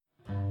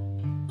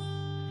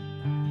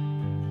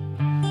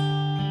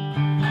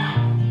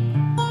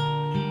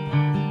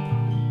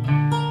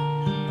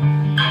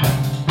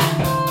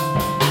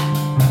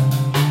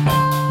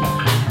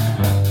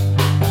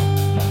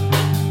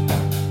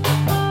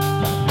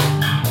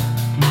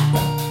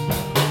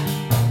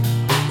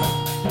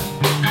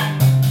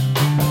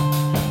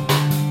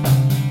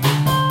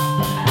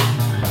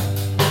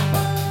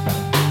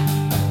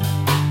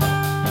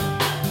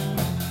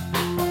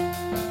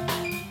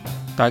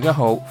大家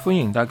好，歡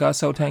迎大家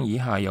收聽以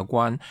下有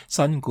關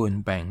新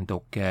冠病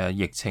毒嘅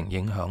疫情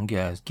影響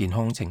嘅健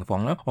康情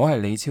況啦。我係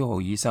李超豪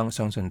醫生，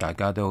相信大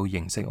家都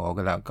認識我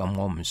噶啦，咁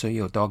我唔需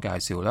要多介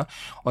紹啦。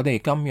我哋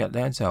今日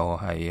呢，就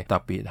係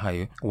特別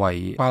係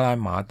為巴拉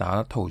馬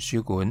達圖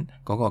書館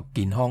嗰個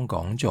健康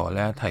講座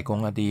呢提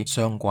供一啲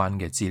相關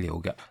嘅資料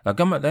嘅。嗱，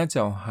今日呢，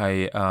就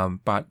係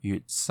8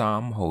月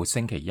3號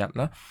星期一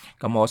啦。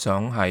咁我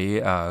想喺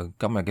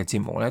今日嘅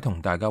節目呢，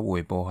同大家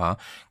匯報下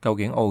究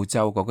竟澳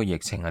洲嗰個疫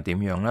情係點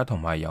樣啦，同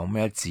埋有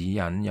咩指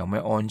引，有咩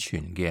安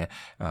全嘅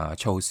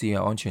措施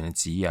啊，安全嘅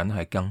指引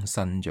係更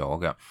新咗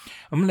嘅。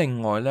咁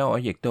另外咧，我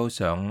亦都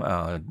想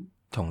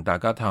同大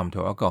家探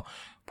討一個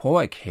頗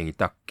為奇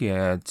特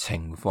嘅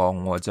情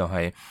況，就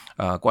係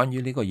關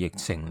於呢個疫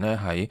情咧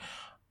喺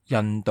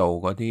印度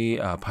嗰啲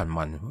貧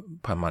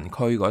民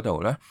區嗰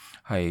度咧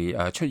係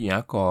出現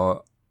一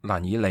個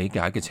難以理解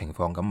嘅情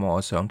況。咁我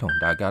想同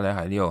大家咧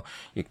喺呢度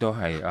亦都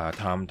係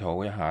探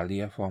討一下呢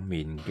一方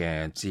面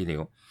嘅資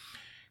料。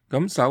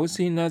咁首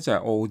先咧就係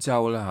澳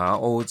洲啦嚇，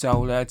澳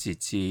洲咧截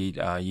至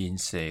現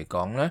時嚟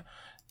講咧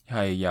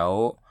係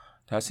有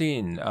睇下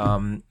先，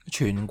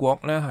全國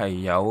咧係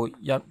有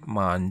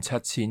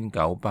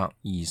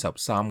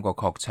17,923個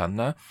確診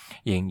啦，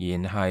仍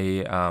然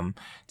係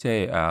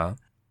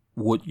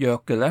活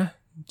躍嘅咧，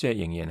即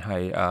係仍然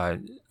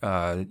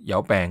係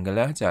有病嘅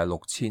咧就係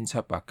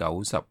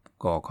6,790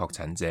個確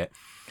診者。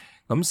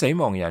咁死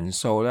亡人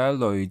數咧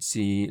累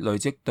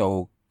積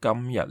到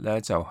今日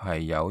咧就係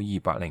有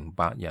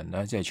208人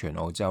啦，即係全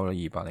澳洲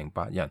咧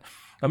208人。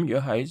咁如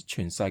果喺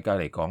全世界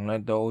嚟講咧，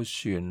都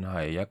算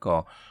係一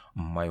個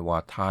唔係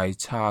話太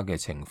差嘅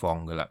情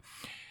況噶啦。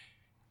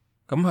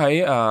咁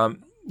喺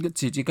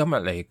截至今日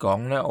嚟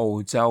講咧，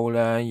澳洲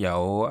咧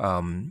有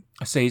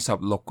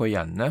46個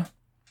人咧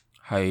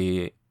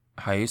係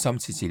喺深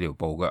切治療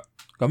部嘅。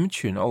咁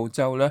全澳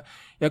洲咧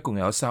一共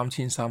有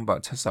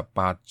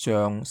3,378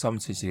張深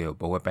切治療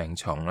部嘅病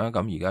床啦，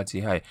咁而家只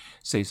係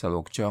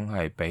46張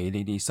係俾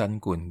呢啲新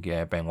冠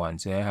嘅病患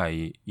者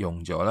係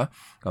用咗啦，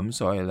咁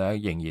所以咧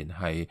仍然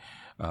係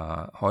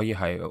可以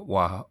係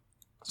話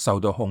受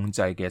到控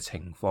制嘅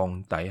情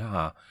況底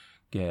下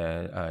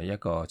嘅一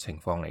個情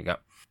況嚟㗎。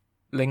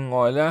另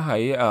外咧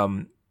喺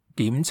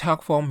檢測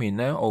方面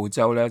咧，澳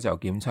洲咧就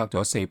檢測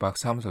咗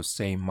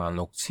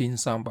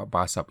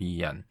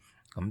4346382人。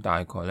咁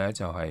大概咧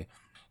就係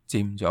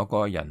佔咗嗰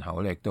個人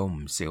口亦都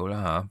唔少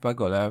啦嚇，不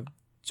過咧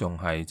仲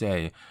係即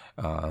係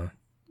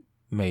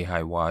未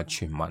係話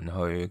全民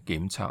去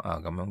檢測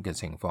啊咁樣嘅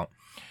情況。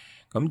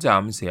咁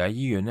暫時喺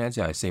醫院咧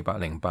就係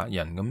408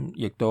人，咁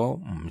亦都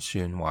唔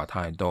算話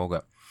太多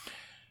嘅。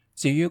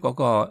至於嗰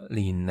個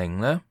年齡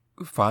咧，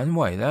範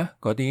圍咧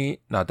嗰啲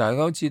大家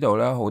都知道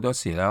啦，好多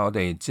時咧我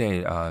哋即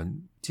係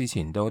之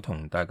前都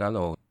同大家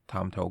度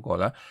探討過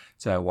啦，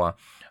就係話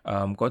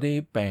嗰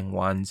啲病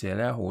患者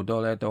咧好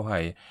多咧都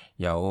係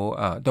有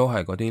都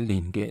係嗰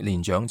啲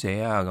年長者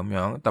啊咁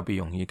樣，特別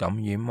容易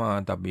感染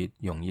啊，特別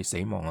容易死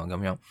亡啊咁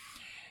樣。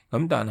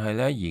咁但係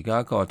咧而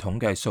家個統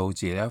計數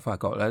字咧，發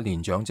覺咧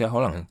年長者可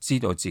能知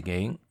道自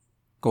己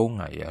高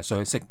危啊，所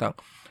以識得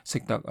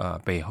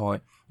避開，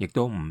亦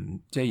都唔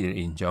即係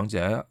年長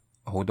者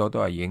好多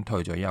都係已經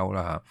退咗休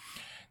啦嚇。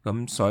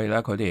咁所以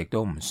咧，佢哋亦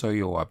都唔需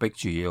要話逼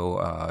住要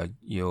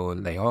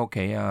離開屋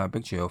企啊，逼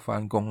住要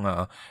返工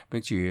啊，逼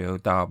住要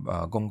搭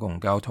公共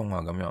交通啊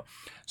咁樣。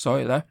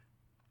所以咧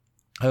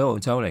喺澳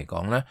洲嚟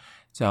講咧，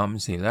暫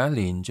時咧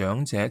年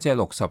長者即係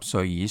60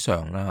歲以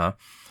上啦嚇，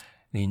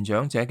年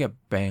長者嘅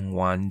病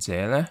患者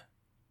咧，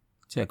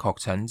即係確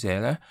診者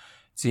咧，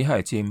只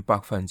係佔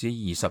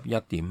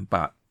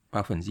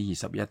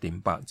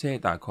21.8%，即係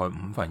大概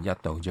1/5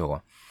度啫喎。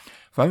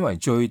反為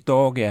最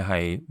多嘅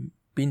係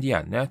邊啲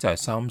人呢？就係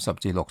30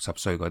至60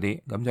歲嗰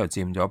啲，咁就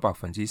佔咗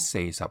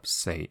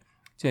44%，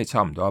即係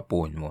差唔多一半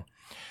喎。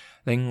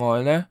另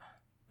外呢，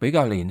比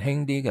較年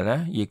輕啲嘅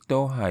呢，亦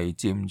都係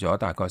佔咗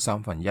大概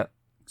1/3，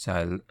就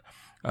係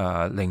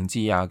0至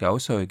29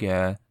歲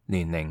嘅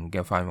年齡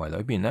嘅範圍裏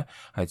邊呢，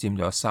係佔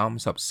咗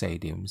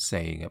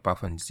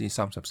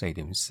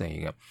34.4%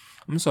嘅。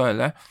咁所以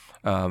呢，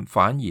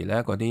反而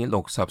呢嗰啲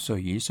60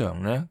歲以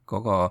上呢，嗰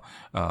個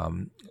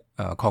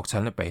確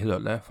診嘅比率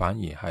呢，反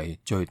而係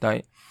最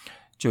低。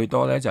最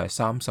多咧就係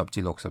30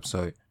至60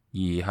歲，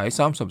而喺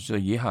30歲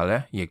以下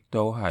咧，亦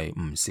都係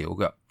唔少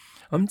嘅。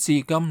咁至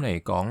今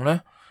嚟講咧，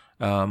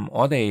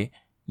我哋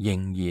仍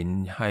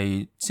然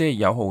係即係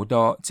有好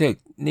多即係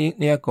呢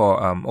一個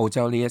澳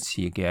洲呢一次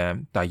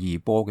嘅第二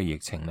波嘅疫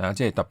情啦，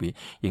即係特別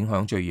影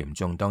響最嚴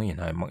重，當然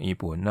係墨爾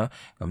本啦，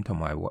咁同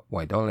埋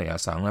維多利亞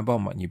省啦。不過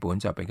墨爾本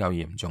就比較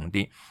嚴重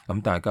啲。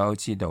咁大家都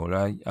知道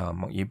咧，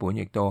墨爾本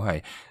亦都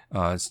係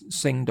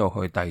升到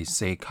去第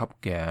4級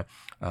嘅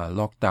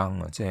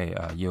lockdown啊，即係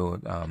要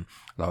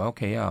留喺屋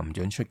企啊，唔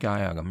准出街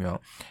啊咁樣。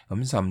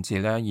咁甚至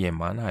咧夜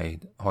晚係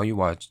可以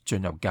話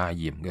進入戒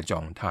嚴嘅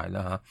狀態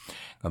啦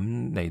嚇。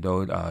咁嚟到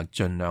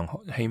盡量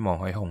希望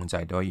可以控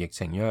制到疫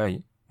情，因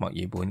為墨爾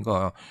本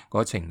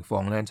個情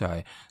況咧就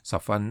係十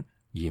分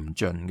嚴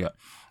峻嘅。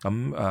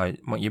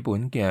墨爾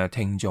本嘅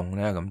聽眾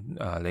咧，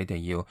你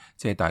哋要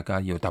即係大家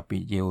要特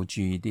別要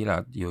注意啲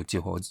啦，要照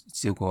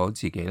顧好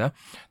自己啦，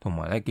同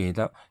埋咧記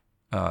得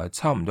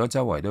差唔多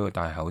周圍都要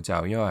戴口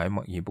罩，因為喺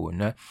墨爾本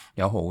咧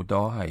有好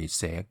多係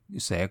社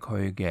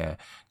區嘅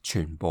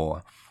傳播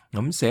啊。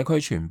咁社區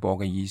傳播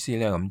嘅意思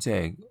咧，咁即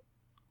係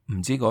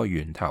唔知嗰個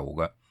源頭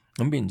嘅，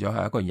咁變咗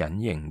係一個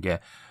隱形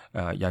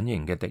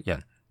嘅敵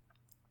人。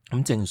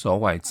咁正所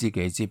謂知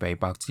己知彼，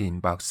百戰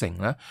百勝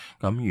啦。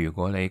咁如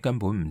果你根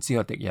本唔知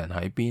個敵人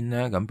喺邊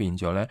咧，咁變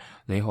咗咧，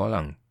你可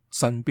能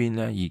身邊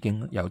咧已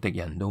經有敵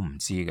人都唔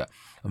知嘅。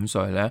咁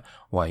所以咧，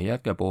唯一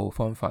嘅保護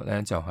方法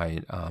咧就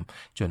係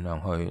盡量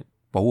去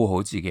保護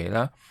好自己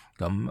啦。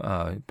咁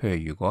譬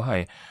如如果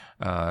係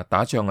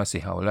打仗嘅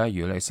時候咧，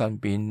如果你身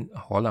邊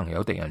可能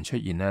有敵人出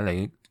現咧，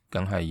你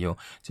梗係要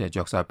即係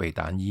着晒避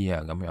彈衣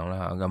啊咁樣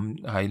啦。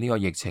咁喺呢個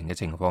疫情嘅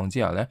情況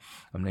之下咧，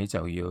咁你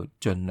就要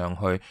盡量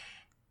去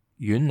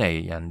遠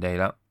離人哋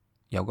啦，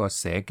有個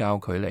社交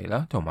距離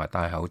啦，同埋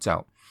戴口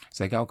罩。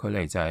社交距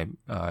離就係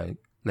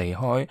離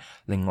開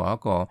另外一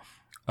個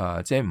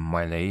即係唔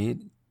係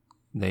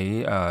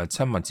你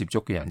親密接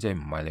觸嘅人，即係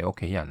唔係你屋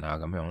企人啊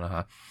咁樣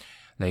啦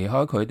嚇。離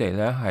開佢哋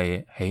咧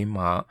係起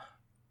碼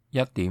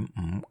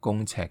1.5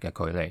公尺嘅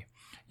距離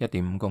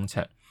，1.5公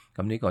尺。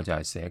咁呢個就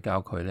係社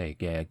交距離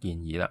嘅建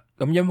議啦。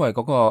咁因為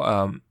嗰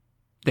個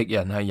敵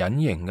人係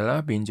隱形嘅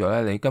啦，變咗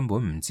咧你根本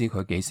唔知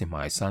佢幾時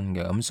埋身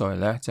嘅，咁所以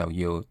咧就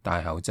要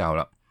戴口罩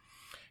啦。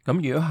咁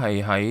如果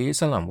係喺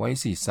新南威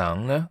士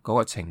省咧，嗰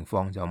個情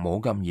況就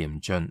冇咁嚴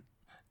峻，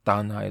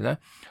但係咧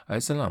喺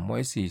新南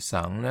威士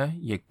省咧，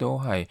亦都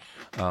係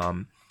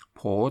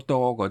頗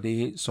多嗰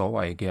啲所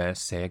謂嘅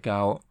社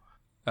交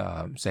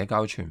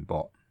傳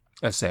播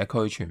社區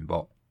傳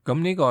播。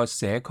咁呢個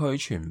社區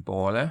傳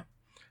播咧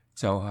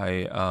就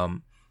係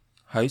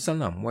喺新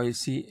南威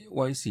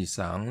士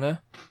省咧。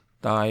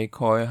大概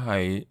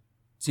係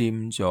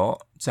佔咗，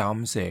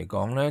暫時嚟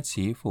講咧，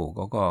似乎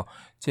嗰個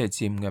即係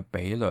佔嘅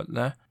比率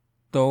咧，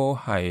都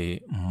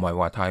係唔係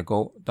話太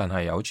高，但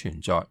係有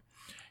存在。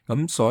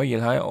咁所以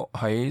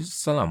喺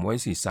新南威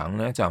士省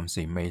咧，暫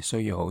時未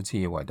需要好似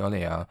維多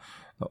利亞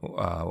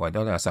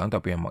省特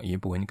別係墨爾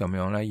本咁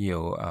樣咧，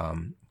要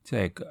即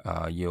係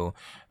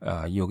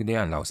要啲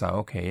人留晒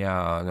屋企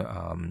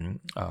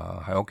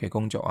喺屋企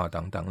工作啊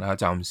等等啦。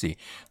暫時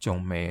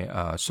仲未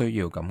需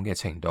要咁嘅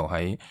程度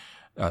喺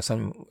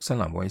新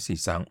南威士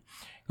省。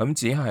咁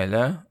只係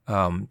咧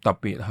特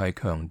別係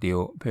強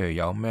調，譬如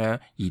有咩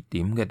熱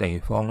點嘅地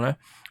方咧，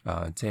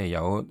即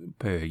係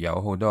譬如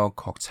有好多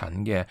確診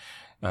嘅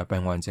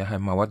病患者喺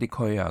某一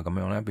啲區啊咁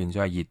樣咧，變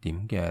咗係熱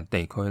點嘅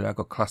地區咧，一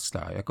個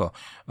cluster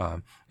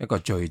一個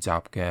聚集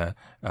嘅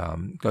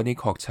嗰啲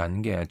確診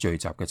嘅聚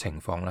集嘅情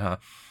況啦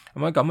嚇。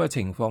咁喺咁嘅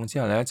情況之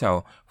下咧，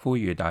就呼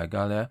籲大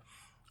家咧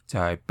就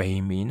係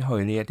避免去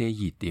呢一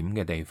啲熱點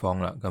嘅地方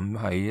啦。咁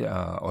喺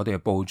我哋嘅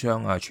報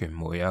章啊、傳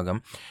媒啊咁，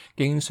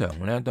經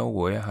常咧都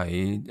會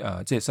喺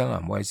即係新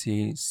南威斯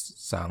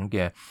省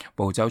嘅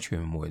報州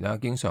傳媒啦，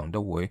經常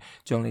都會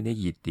將呢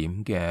啲熱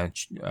點嘅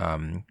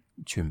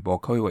傳播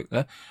區域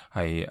咧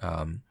係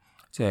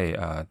即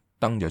係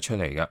登咗出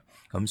嚟嘅。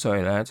咁所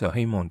以咧就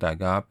希望大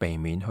家避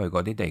免去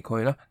嗰啲地區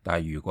啦。但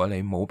係如果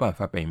你冇辦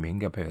法避免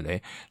嘅，譬如你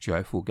住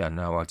喺附近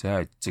啊，或者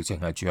係直情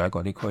係住喺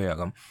嗰啲區啊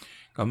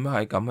咁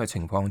喺咁嘅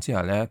情況之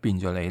下咧，變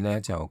咗你咧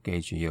就記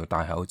住要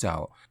戴口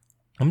罩。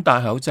咁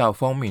戴口罩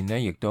方面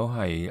咧，亦都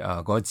係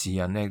嗰個指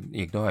引咧，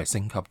亦都係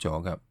升級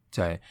咗嘅。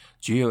就係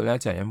主要咧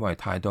就係因為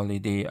太多呢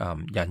啲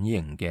隱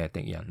形嘅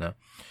敵人啦。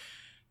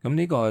咁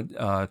呢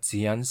個指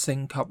引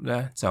升級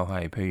咧，就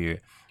係譬如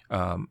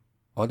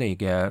我哋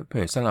嘅譬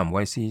如新南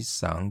威斯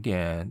省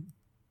嘅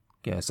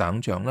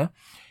省長咧，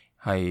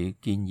係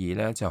建議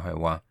咧就係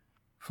話，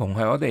逢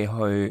係我哋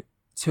去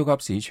超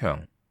級市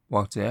場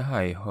或者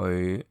係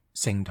去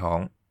聖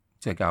堂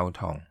即係教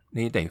堂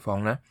呢啲地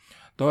方咧，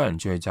多人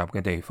聚集嘅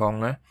地方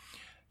咧，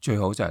最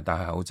好就係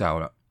戴口罩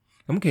啦。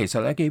咁其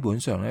實咧，基本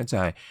上咧就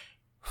係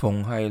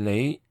逢係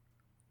你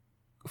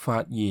發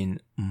現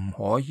唔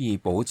可以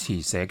保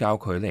持社交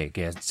距離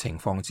嘅情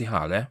況之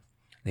下咧，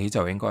你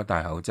就應該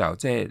戴口罩。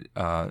即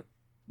係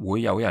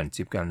會有人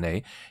接近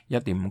你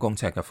1.5公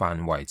尺嘅範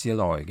圍之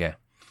內嘅，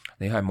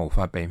你係無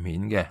法避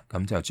免嘅，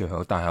咁就最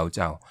好戴口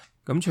罩。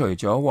咁除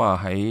咗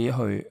話喺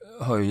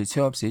去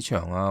超級市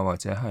場啊，或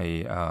者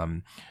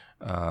係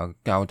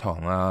教堂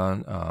啊、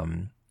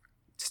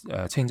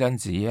清真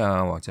寺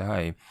啊，或者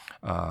係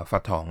佛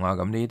堂啊，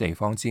咁呢啲地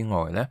方之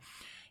外咧，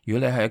如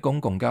果你喺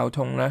公共交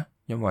通咧，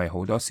因為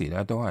好多時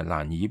咧都係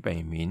難以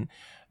避免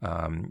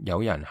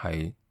有人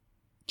係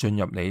進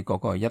入你嗰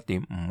個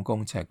1.5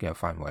公尺嘅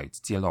範圍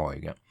之內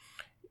嘅，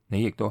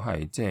你亦都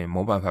係即係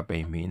冇辦法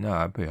避免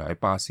啊。譬如喺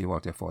巴士或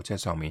者火車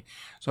上面，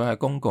所以喺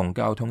公共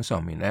交通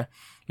上面咧，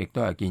亦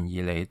都係建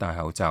議你戴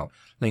口罩。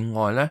另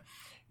外咧，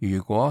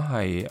如果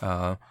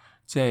係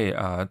即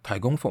係提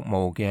供服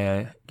務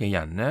嘅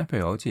人咧，譬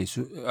如好似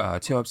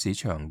超級市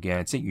場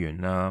嘅職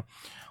員啊，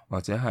或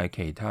者係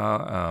其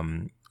他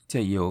即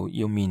係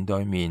要面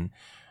對面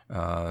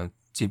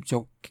接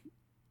觸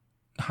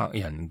客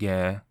人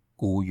嘅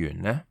僱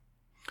員咧，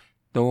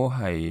都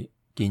係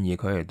建議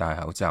佢哋戴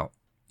口罩。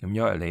咁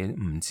因為你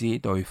唔知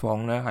對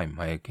方咧係唔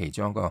係其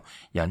中一個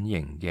隱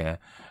形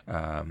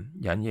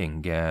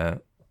嘅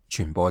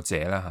傳播者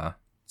啦嚇，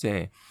即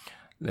係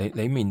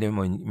你面對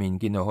面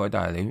見到佢，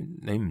但係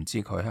你唔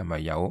知佢係咪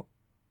有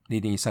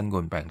呢啲新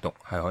冠病毒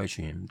係可以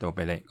傳染到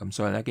俾你。咁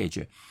所以咧，記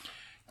住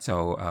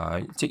就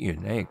職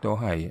員咧亦都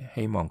係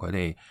希望佢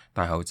哋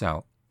戴口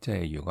罩。即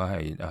係如果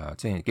係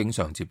即係經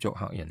常接觸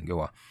客人嘅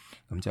話，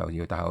咁就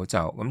要戴口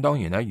罩。咁當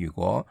然咧，如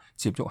果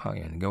接觸客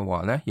人嘅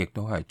話咧，亦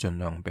都係盡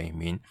量避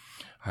免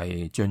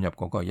係進入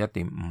嗰個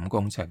1.5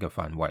公尺嘅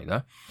範圍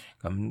啦。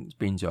咁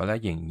變咗咧，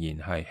仍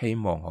然係希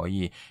望可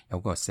以有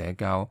個社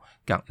交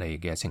隔離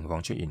嘅情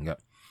況出現嘅。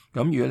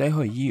咁如果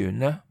你去醫院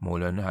咧，無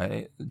論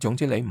係總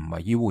之你唔係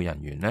醫護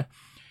人員咧，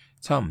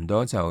差唔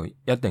多就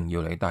一定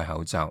要你戴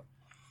口罩。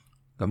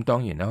咁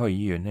當然咧，去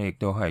醫院咧亦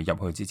都係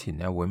入去之前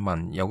咧會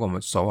問有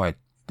個所謂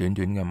短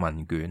短嘅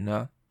問卷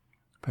啦，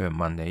譬如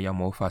問你有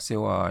冇發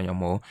燒啊，有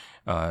冇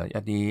一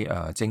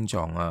啲症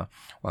狀啊，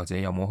或者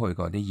有冇去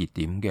過啲熱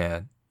點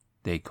嘅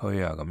地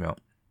區啊咁樣。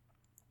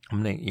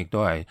咁你亦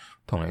都係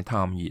同你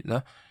探熱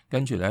啦，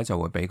跟住咧就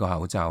會俾個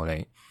口罩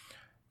你，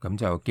咁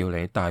就叫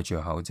你戴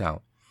住口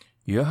罩。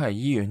如果係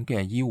醫院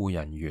嘅醫護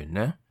人員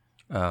咧，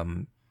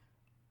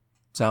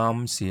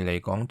暫時嚟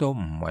講都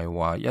唔係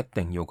話一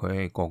定要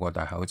佢個個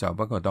戴口罩，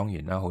不過當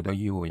然啦，好多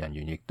醫護人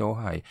員亦都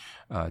係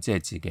即係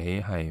自己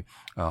係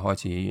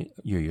開始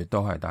越嚟越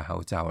多係戴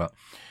口罩啦。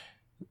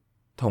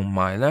同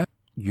埋咧，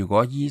如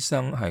果醫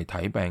生係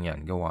睇病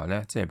人嘅話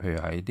咧，即係譬如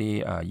喺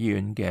啲醫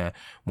院嘅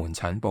門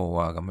診部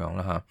啊咁樣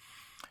啦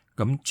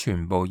嚇，咁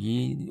全部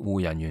醫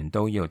護人員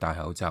都要戴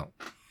口罩。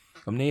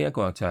咁呢一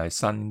個就係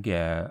新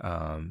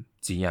嘅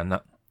指引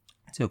啦，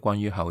即係關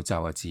於口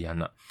罩嘅指引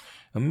啦。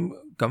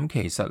咁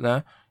其實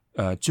咧，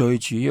最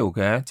主要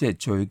嘅即係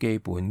最基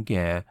本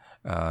嘅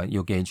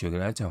要記住嘅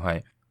咧，就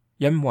係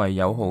因為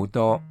有好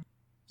多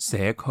社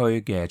區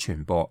嘅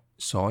傳播，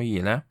所以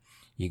咧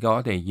而家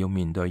我哋要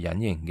面對隱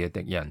形嘅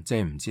敵人，即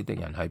係唔知敵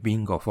人喺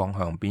邊個方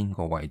向、邊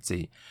個位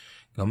置。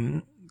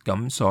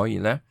咁所以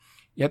咧，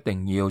一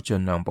定要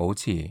盡量保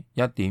持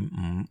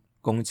1.5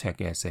公尺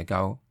嘅社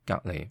交隔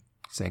離、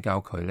社交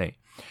距離。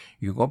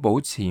如果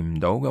保持唔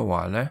到嘅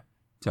話咧，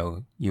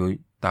就要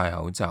戴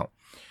口罩。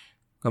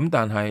咁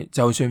但係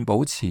就算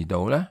保持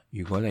到咧，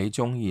如果你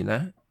中意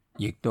咧，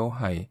亦都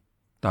係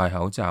戴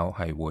口罩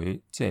係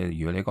會，即係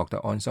如果你覺得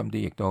安心啲，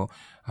亦都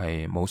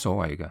係冇所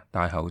謂嘅。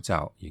戴口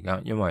罩而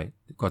家因為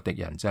個敵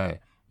人真係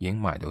已經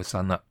埋到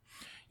身啦，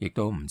亦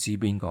都唔知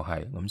邊個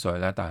係，咁所以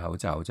咧戴口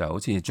罩就好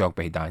似着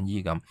避彈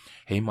衣咁，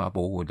起碼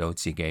保護到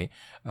自己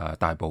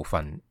大部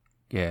分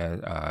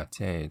嘅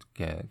即係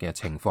嘅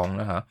情況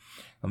啦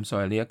嚇。咁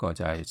所以呢一個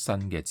就係新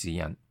嘅指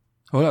引。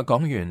好啦，講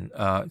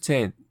完即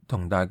係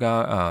同大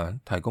家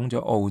提供咗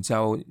澳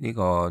洲呢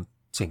個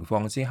情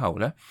況之後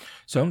咧，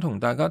想同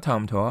大家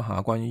探討一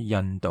下關於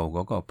印度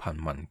嗰個貧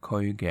民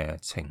區嘅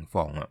情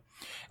況啊。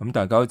咁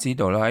大家都知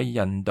道啦，喺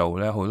印度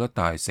咧好多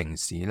大城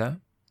市咧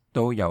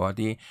都有一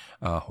啲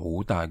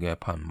好大嘅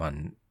貧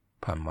民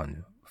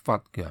窟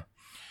嘅。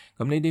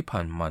咁呢啲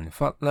貧民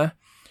窟咧，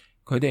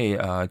佢哋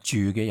住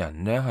嘅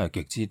人咧係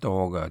極之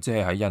多嘅，即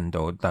係喺印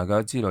度，大家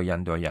都知道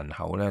印度人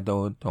口咧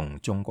都同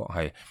中國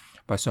係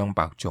不相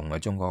伯仲嘅，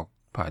中國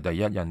排第一，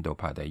印度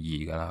排第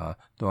二噶啦，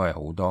都係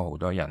好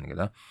多人嘅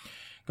啦。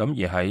咁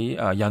而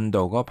喺印度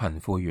嗰個貧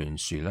富懸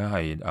殊咧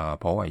係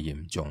頗為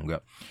嚴重嘅，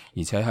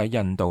而且喺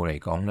印度嚟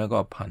講咧，嗰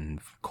個貧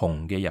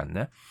窮嘅人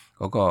咧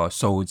嗰個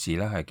數字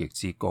咧係極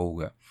之高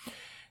嘅。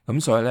咁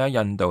所以咧，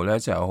印度咧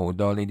就有好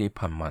多呢啲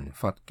貧民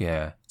窟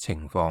嘅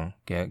情況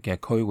嘅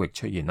區域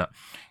出現啦。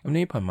咁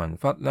呢啲貧民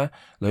窟咧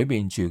裏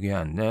邊住嘅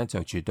人咧就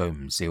絕對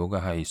唔少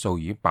嘅，係數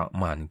以百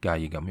萬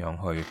計咁樣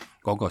去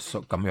嗰個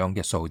咁樣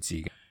嘅數字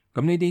嘅。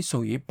咁呢啲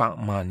數以百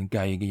萬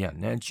計嘅人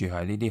咧住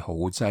喺呢啲好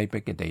擠迫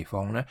嘅地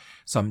方咧，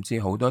甚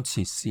至好多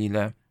設施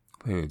咧，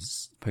譬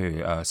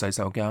如洗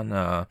手間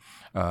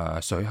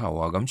水喉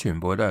啊，咁全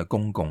部都係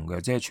公共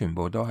嘅，即係全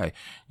部都係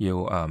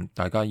要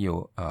大家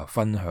要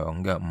分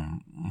享嘅，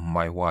唔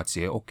係話自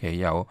己屋企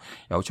有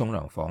沖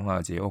涼房啊，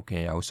自己屋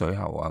企有水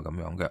喉啊咁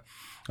樣嘅，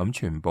咁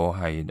全部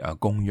係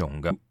公用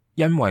嘅。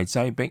因為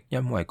擠迫，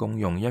因為公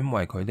用，因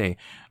為佢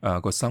哋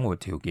個生活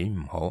條件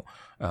唔好，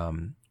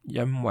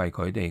因為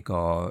佢哋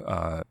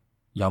個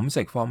飲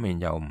食方面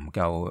又唔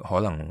夠，可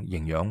能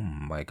營養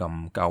唔係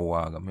咁夠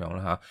啊咁樣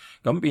啦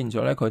嚇，咁變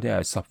咗咧佢哋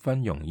係十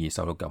分容易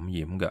受到感染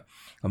嘅。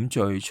咁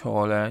最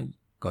初咧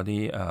嗰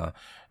啲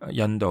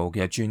印度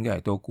嘅專家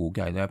亦都估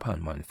計咧貧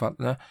民窟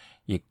咧，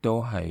亦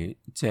都係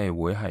即係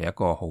會係一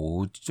個好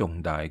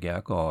重大嘅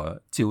一個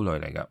焦慮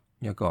嚟嘅，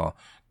一個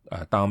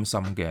擔心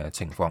嘅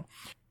情況。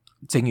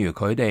正如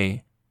佢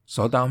哋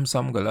所擔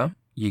心嘅啦，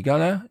而家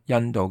咧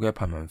印度嘅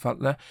貧民窟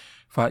咧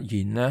發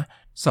現咧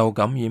受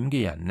感染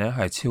嘅人咧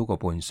係超過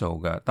半數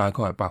嘅，大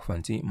概係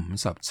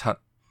57%，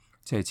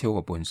即係超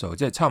過半數，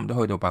即係差唔多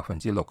去到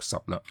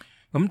60%啦。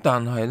咁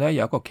但係咧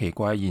有一個奇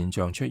怪嘅現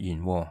象出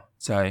現，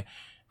就係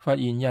發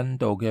現印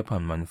度嘅貧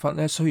民窟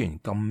咧雖然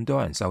咁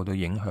多人受到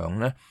影響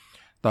咧，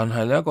但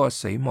係咧個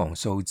死亡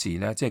數字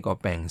咧，即係個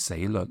病死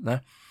率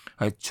咧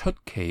係出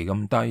奇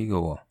咁低嘅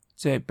喎，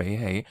即係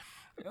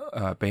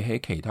比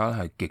起其他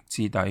係極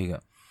之低嘅。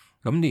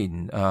咁連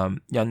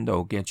印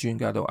度嘅專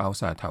家都拗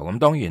晒頭。咁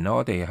當然啦，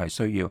我哋係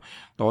需要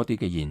多啲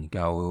嘅研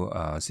究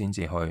先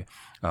至去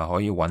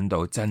可以揾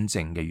到真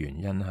正嘅原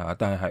因嚇。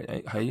但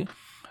係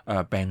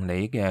喺病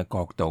理嘅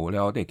角度咧，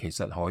我哋其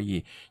實可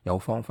以有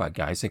方法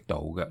解釋到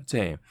嘅。即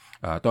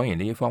係當然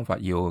呢啲方法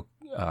要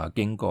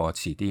經過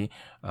遲啲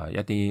一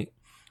啲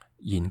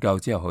研究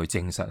之後去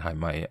證實係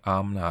咪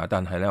啱啦。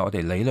但係咧，我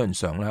哋理論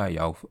上咧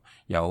係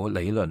有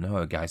理論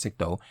去解釋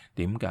到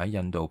點解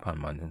印度貧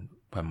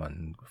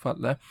民窟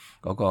咧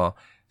嗰個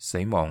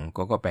死亡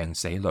嗰個病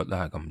死率咧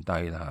係咁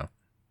低啦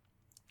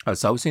嚇。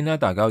首先咧，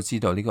大家都知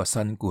道呢個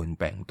新冠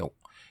病毒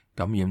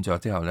感染咗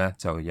之後咧，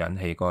就引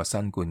起個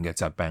新冠嘅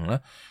疾病啦。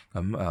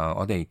咁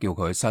我哋叫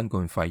佢新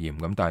冠肺炎。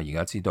咁但係而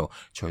家知道，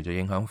除咗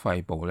影響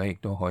肺部咧，亦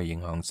都可以影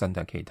響身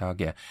體其他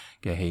嘅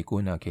器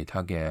官啊，其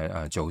他嘅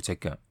組織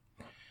嘅。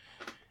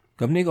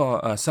咁呢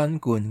個新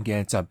冠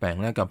嘅疾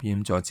病咧感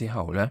染咗之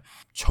後咧，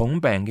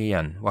重病嘅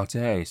人或者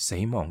係死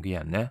亡嘅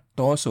人咧，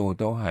多數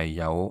都係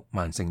有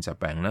慢性疾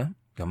病啦。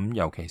咁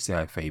尤其是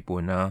係肥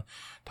胖啊、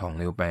糖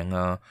尿病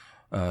啊、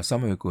心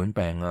血管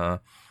病啊、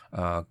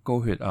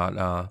高血壓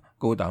啊、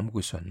高膽固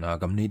醇啊，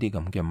咁呢啲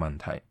咁嘅問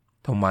題。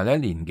同埋咧，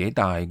年紀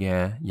大嘅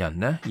人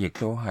咧，亦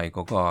都係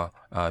嗰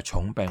個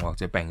重病或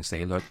者病死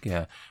率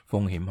嘅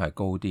風險係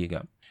高啲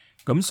嘅。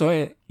咁所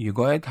以如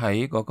果你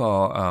睇嗰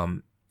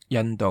個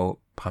印度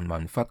貧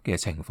民窟嘅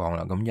情況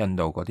啦，咁印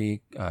度嗰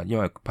啲因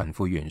為貧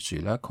富懸殊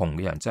咧，窮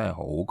嘅人真係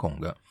好窮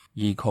嘅，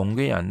而窮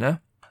嘅人咧，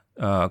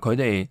佢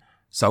哋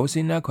首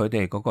先咧，佢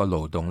哋嗰個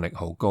勞動力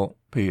好高，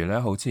譬如咧，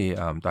好似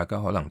大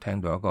家可能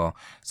聽到一個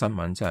新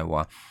聞就係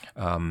話，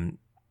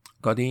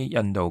嗰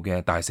啲印度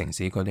嘅大城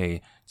市，佢哋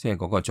即係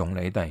嗰個總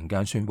理突然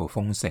間宣布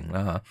封城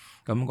啦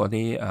嚇，咁嗰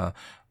啲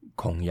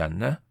窮人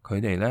咧，佢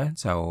哋咧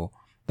就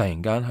突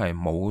然間係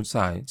冇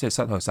晒，即係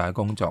失去晒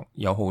工作，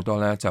有好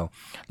多咧就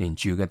連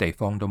住嘅地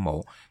方都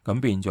冇，咁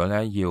變咗咧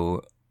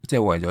要即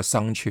係為咗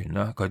生存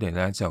啦，佢哋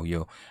咧就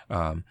要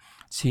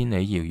千里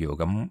遙遙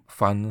咁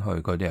翻去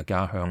佢哋嘅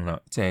家鄉啦，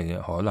即係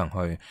可能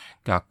去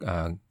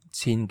隔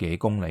千幾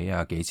公里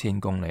啊、幾千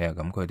公里啊，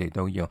咁佢哋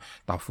都要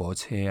搭火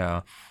車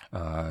啊、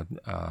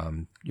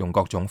用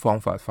各種方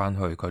法翻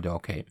去佢哋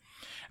屋企。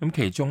咁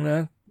其中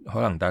咧，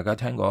可能大家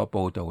聽過個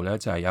報道咧，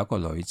就係有一個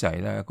女仔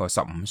咧，一個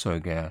15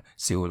歲嘅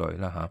少女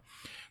啦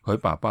嚇，佢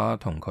爸爸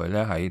同佢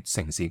咧喺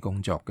城市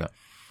工作嘅，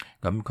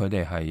咁佢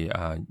哋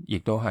係亦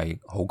都係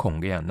好窮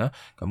嘅人啦。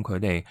咁佢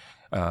哋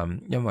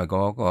因為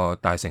嗰個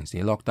大城市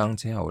lock down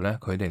之後咧，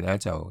佢哋咧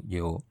就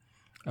要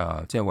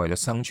即係為咗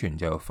生存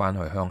就翻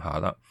去鄉下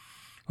啦。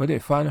佢哋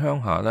翻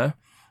鄉下咧，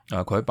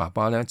佢爸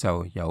爸咧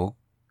就有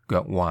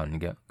腳患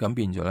嘅，咁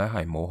變咗咧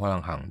係冇可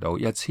能行到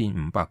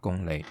1500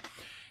公里。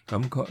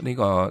咁佢呢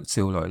個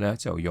少女咧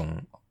就用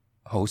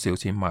好少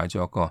錢買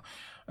咗個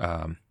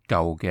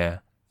舊嘅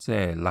即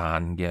係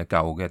爛嘅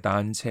舊嘅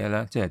單車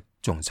咧，即係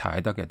仲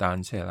踩得嘅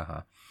單車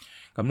啦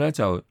嚇。咁咧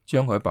就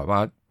將佢爸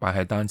爸擺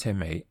喺單車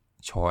尾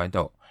坐喺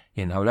度，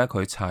然後咧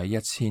佢踩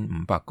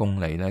1500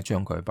公里咧，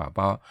將佢爸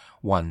爸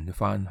運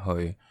翻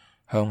去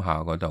鄉下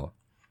嗰度。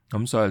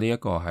咁所以呢一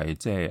個係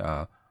即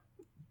係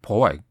頗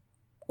為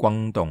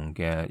轟動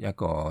嘅一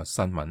個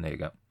新聞嚟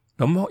嘅。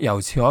咁由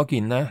此可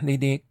見咧，呢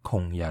啲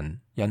窮人，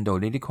印度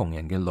呢啲窮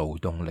人嘅勞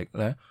動力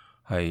咧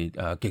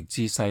係極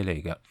之犀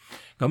利嘅。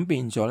咁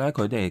變咗咧，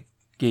佢哋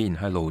既然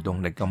係勞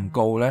動力咁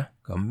高咧，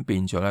咁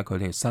變咗咧，佢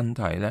哋身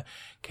體咧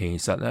其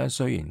實咧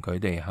雖然佢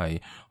哋係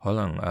可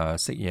能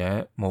食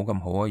嘢冇咁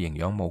好啊，營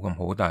養冇咁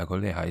好，但係佢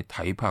哋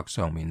喺體魄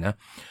上面咧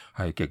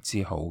係極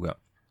之好嘅。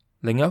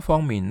另一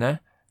方面咧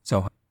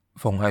就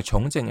逢係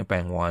重症嘅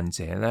病患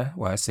者咧，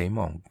或者死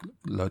亡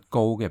率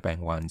高嘅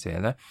病患者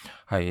咧，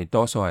係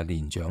多數係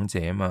年長者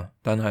啊嘛。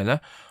但係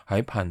咧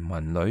喺貧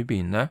民裏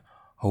邊咧，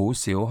好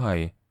少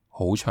係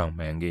好長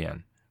命嘅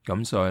人。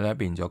咁所以咧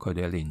變咗佢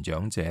哋嘅年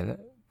長者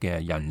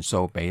嘅人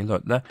數比率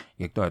咧，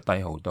亦都係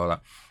低好多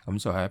啦。咁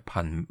所以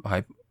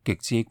喺極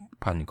之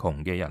貧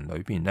窮嘅人裏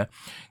邊咧，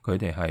佢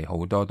哋係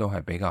好多都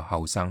係比較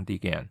後生啲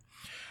嘅人。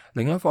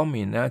另一方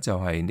面咧，就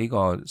係呢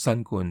個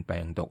新冠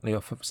病毒呢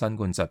個新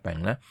冠疾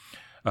病咧。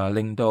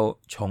令到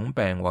重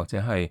病或者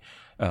係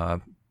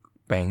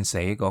病死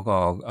嗰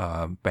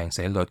個病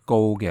死率高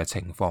嘅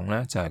情況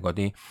咧，就係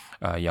嗰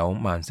啲有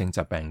慢性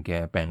疾病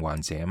嘅病患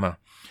者啊嘛。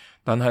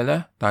但係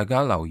咧，大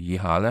家留意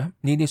下咧，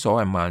呢啲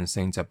所謂慢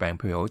性疾病，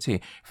譬如好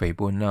似肥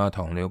胖啊、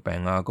糖尿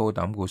病啊、高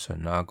膽固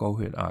醇啊、高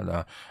血壓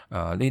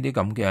啊，呢啲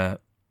咁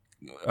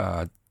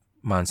嘅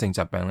慢性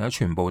疾病咧，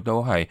全部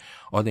都係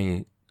我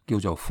哋叫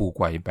做富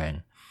貴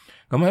病。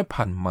咁喺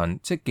貧民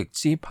即係極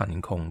之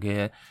貧窮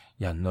嘅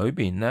人裏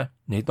邊咧，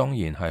你當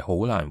然係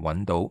好難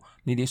揾到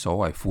呢啲所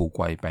謂富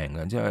貴病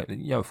嘅，即係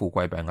因為富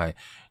貴病係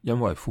因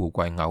為富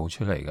貴嘔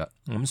出嚟嘅，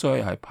咁所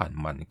以喺貧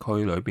民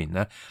區裏邊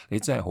咧，你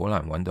真係好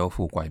難揾到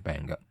富貴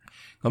病嘅。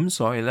咁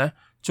所以咧，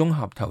綜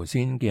合頭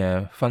先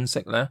嘅分析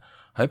咧，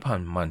喺貧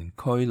民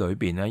區裏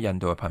邊咧，印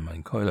度嘅貧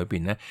民區裏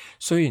邊咧，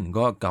雖然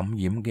嗰個感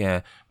染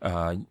嘅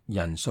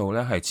人數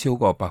咧係超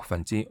過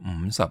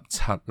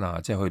57%啦，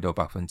即係去到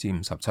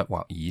57%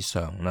或以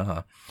上啦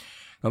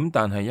嚇。咁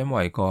但係因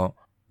為個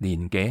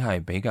年紀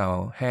係比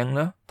較輕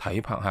啦，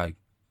體魄係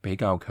比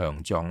較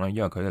強壯啦，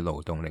因為佢哋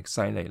勞動力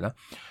犀利啦，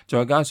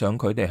再加上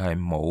佢哋係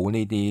冇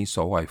呢啲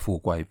所謂富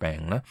貴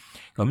病啦，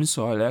咁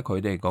所以咧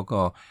佢哋嗰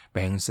個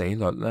病死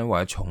率咧或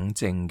者重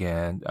症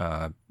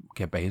嘅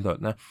比率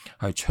咧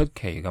係出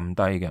奇咁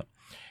低嘅，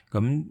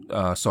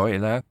咁所以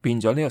咧變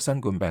咗呢個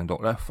新冠病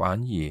毒咧反而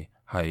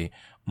係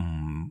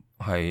唔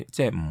係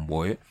即係唔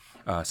會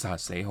殺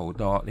死好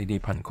多呢啲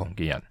貧窮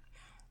嘅人，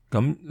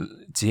咁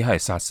只係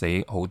殺死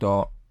好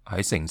多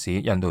喺城市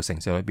印度城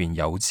市裏邊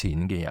有錢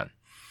嘅人。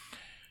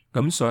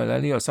咁所以咧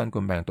呢個新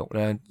冠病毒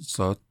咧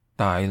所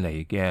帶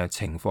嚟嘅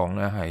情況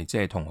咧係即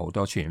係同好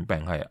多傳染病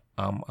係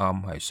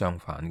啱係相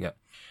反嘅。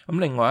咁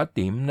另外一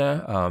點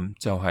咧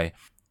就係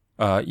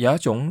有一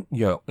種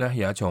藥咧，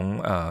有一種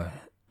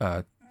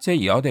即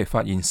係而家我哋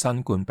發現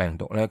新冠病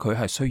毒咧，佢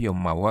係需要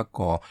某一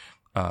個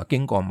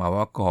經過某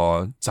一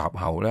個閘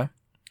口咧，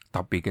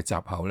特別嘅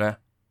閘口咧，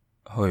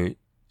去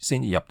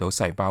先至入到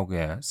細胞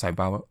嘅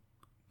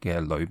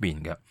裏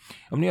邊嘅。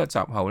咁呢個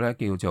閘口咧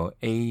叫做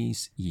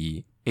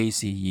ACE2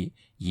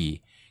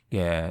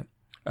 嘅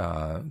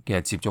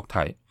接觸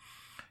體。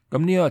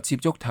咁呢個接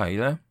觸體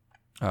咧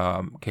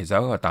其實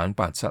係一個蛋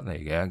白質嚟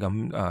嘅。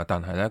咁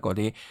但係咧嗰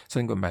啲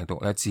新冠病毒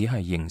咧只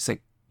係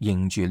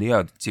認住呢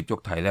個接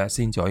觸體咧，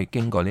先至可以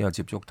經過呢個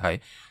接觸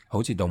體，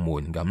好似道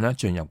門咁咧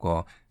進入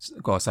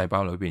個細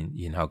胞裏邊，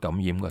然後感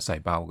染個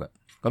細胞嘅。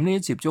咁呢啲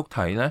接觸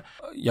體咧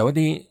有一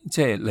啲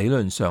即係理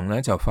論上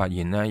咧就發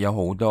現咧有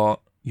好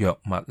多藥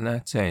物咧，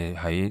即係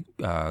喺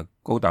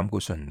高膽固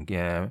醇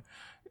嘅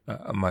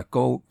唔係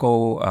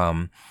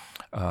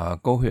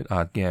高血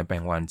壓嘅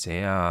病患者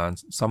啊，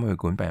心血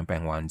管病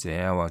患者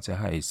啊，或者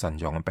係腎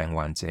臟嘅病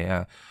患者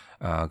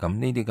啊，咁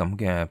呢啲咁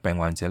嘅病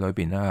患者裏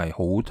邊咧係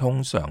好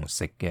通常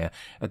食嘅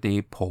一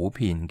啲普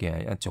遍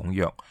嘅一種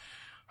藥，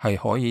係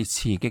可以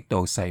刺激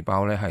到細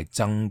胞咧係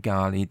增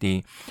加呢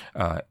啲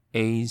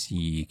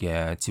ACE2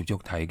嘅接觸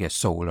體嘅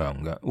數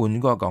量嘅。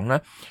換句話講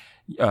咧，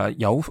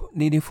有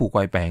呢啲富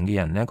貴病嘅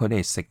人咧，佢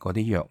哋食嗰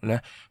啲藥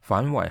咧，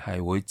反為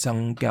係會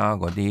增加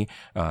嗰啲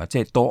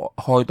即係多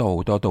開到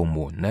好多道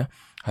門咧，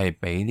係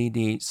俾呢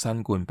啲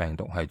新冠病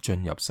毒係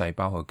進入細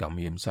胞去感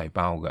染細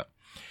胞嘅。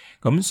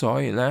咁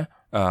所以咧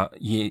而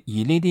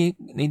呢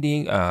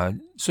啲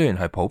雖然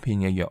係普遍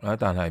嘅藥啦，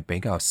但係比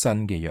較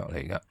新嘅藥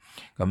嚟嘅。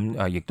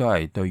咁亦都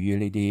係對於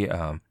呢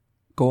啲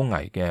高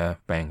危嘅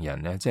病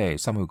人咧，即係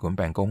心血管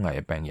病高危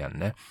嘅病人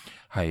咧，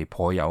係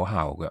頗有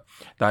效嘅。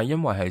但係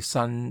因為係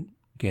新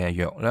嘅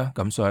藥咧，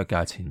咁所以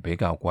價錢比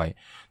較貴。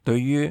對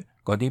於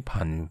嗰啲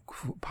貧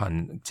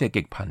即係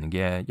極貧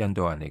嘅印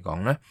度人嚟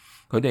講咧，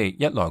佢哋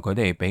一來佢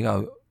哋比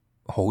較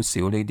好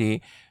少呢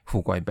啲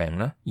富貴病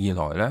啦，二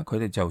來咧佢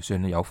哋就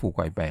算有富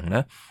貴病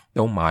咧，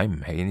都買唔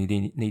起呢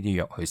啲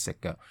藥去食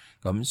嘅。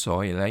咁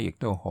所以咧，亦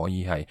都可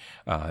以係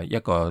一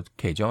個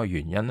其中一個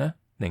原因咧，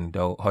令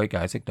到可以解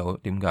釋到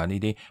點解呢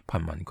啲貧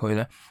民區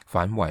咧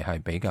反為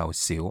係比較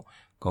少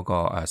嗰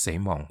個死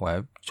亡或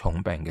者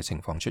重病嘅情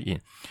況出現。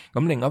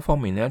咁另一方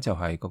面咧就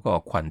係嗰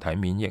個群體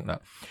免疫啦。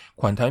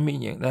群體免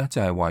疫咧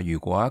就係話，如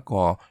果一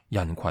個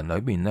人群裏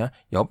邊咧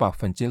有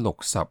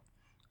60%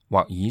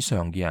或以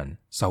上嘅人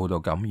受到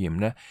感染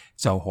咧，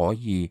就可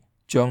以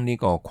將呢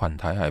個群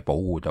體係保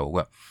護到嘅。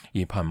而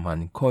貧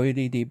民區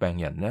呢啲病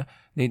人咧，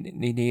呢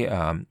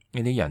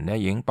啲人咧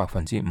已經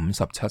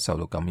57%受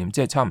到感染，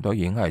即係差唔多已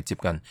經係接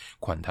近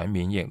群體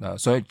免疫啦。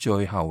所以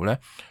最後咧，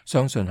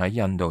相信喺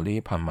印度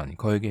呢啲貧民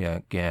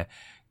區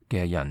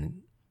嘅人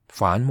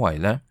反為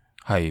咧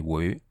係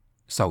會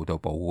受到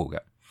保護嘅。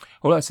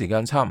好啦，時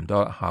間差唔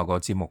多啦，下個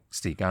節目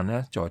時間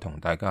咧再同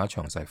大家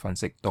詳細分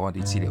析多一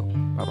啲資料。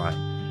拜拜。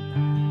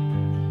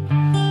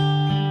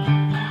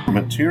The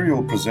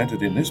material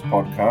presented in this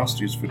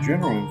podcast is for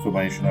general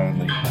information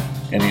only.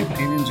 Any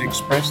opinions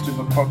expressed in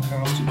the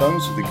podcast are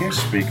those of the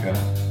guest speaker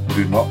and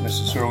do not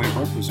necessarily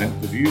represent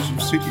the views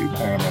of City of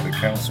Parramatta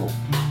Council.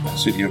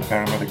 City of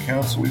Parramatta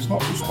Council is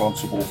not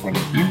responsible for any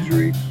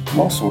injury,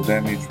 loss or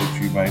damage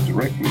which you may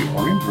directly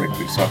or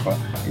indirectly suffer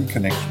in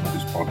connection with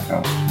this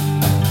podcast.